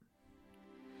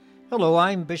Hello,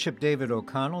 I'm Bishop David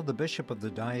O'Connell, the Bishop of the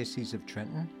Diocese of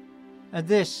Trenton, and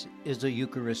this is a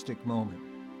Eucharistic moment.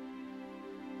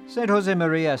 St.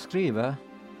 Josemaria Escriva,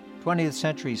 20th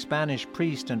century Spanish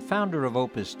priest and founder of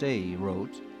Opus Dei,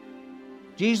 wrote,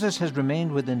 "Jesus has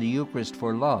remained within the Eucharist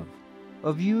for love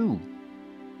of you.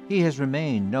 He has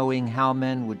remained knowing how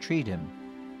men would treat him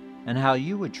and how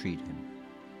you would treat him.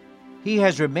 He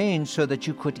has remained so that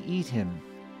you could eat him,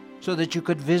 so that you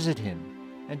could visit him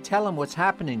and tell him what's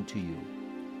happening to you,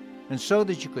 and so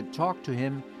that you could talk to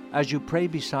him as you pray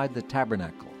beside the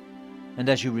tabernacle and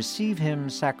as you receive him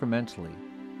sacramentally,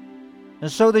 and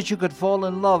so that you could fall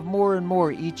in love more and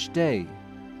more each day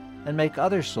and make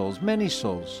other souls, many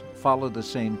souls, follow the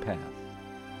same path.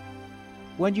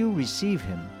 When you receive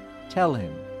him, tell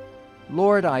him,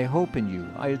 'Lord, I hope in you,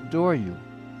 I adore you,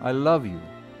 I love you.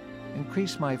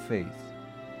 Increase my faith.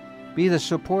 Be the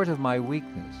support of my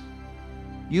weakness.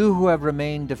 You who have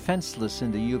remained defenseless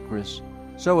in the Eucharist,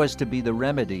 so as to be the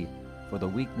remedy for the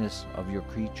weakness of your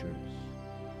creatures.'"